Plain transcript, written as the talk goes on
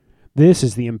This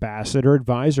is the Ambassador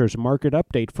Advisors market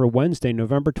update for Wednesday,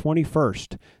 November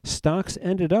 21st. Stocks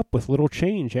ended up with little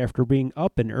change after being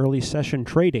up in early session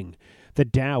trading. The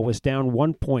Dow was down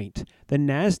 1 point, the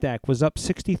Nasdaq was up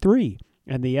 63,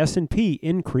 and the S&P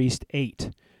increased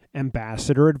 8.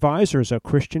 Ambassador Advisors, a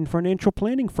Christian financial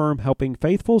planning firm helping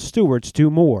faithful stewards do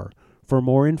more. For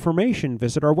more information,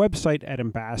 visit our website at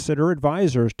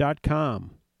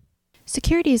ambassadoradvisors.com.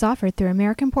 Securities offered through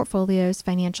American Portfolios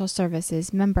Financial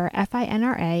Services, member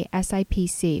FINRA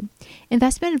SIPC.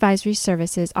 Investment advisory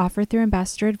services offered through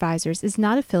Ambassador Advisors is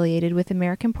not affiliated with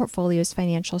American Portfolios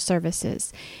Financial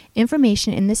Services.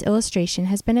 Information in this illustration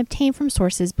has been obtained from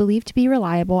sources believed to be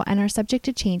reliable and are subject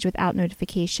to change without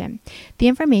notification. The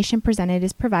information presented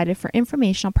is provided for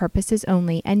informational purposes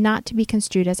only and not to be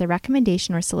construed as a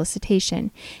recommendation or solicitation.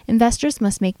 Investors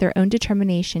must make their own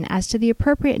determination as to the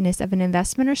appropriateness of an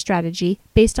investment or strategy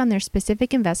based on their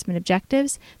specific investment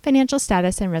objectives, financial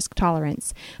status, and risk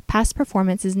tolerance. Past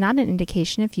performance is not an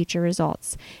indication of future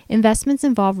results. Investments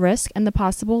involve risk and the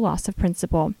possible loss of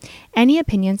principal. Any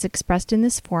opinions expressed in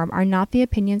this forum are not the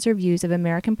opinions or views of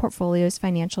American Portfolios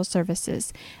Financial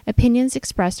Services. Opinions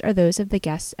expressed are those of the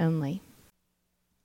guests only.